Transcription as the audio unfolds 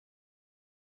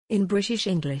In British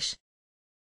English.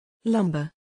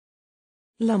 Lumbar.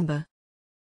 Lumbar.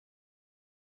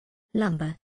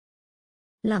 Lumbar.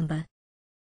 Lumbar.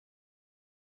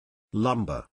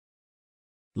 Lumbar.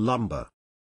 Lumbar.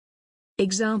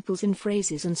 Examples in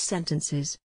phrases and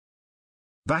sentences.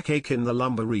 Backache in the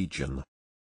lumbar region.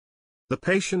 The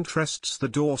patient rests the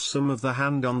dorsum of the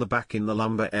hand on the back in the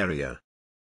lumbar area.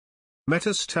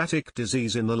 Metastatic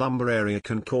disease in the lumbar area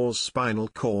can cause spinal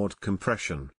cord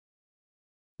compression.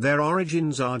 Their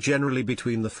origins are generally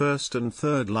between the first and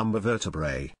third lumbar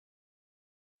vertebrae.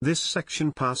 This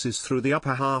section passes through the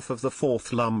upper half of the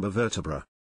fourth lumbar vertebra.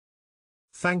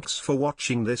 Thanks for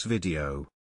watching this video.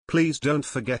 Please don't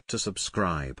forget to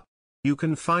subscribe. You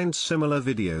can find similar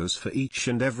videos for each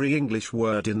and every English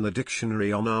word in the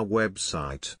dictionary on our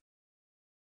website.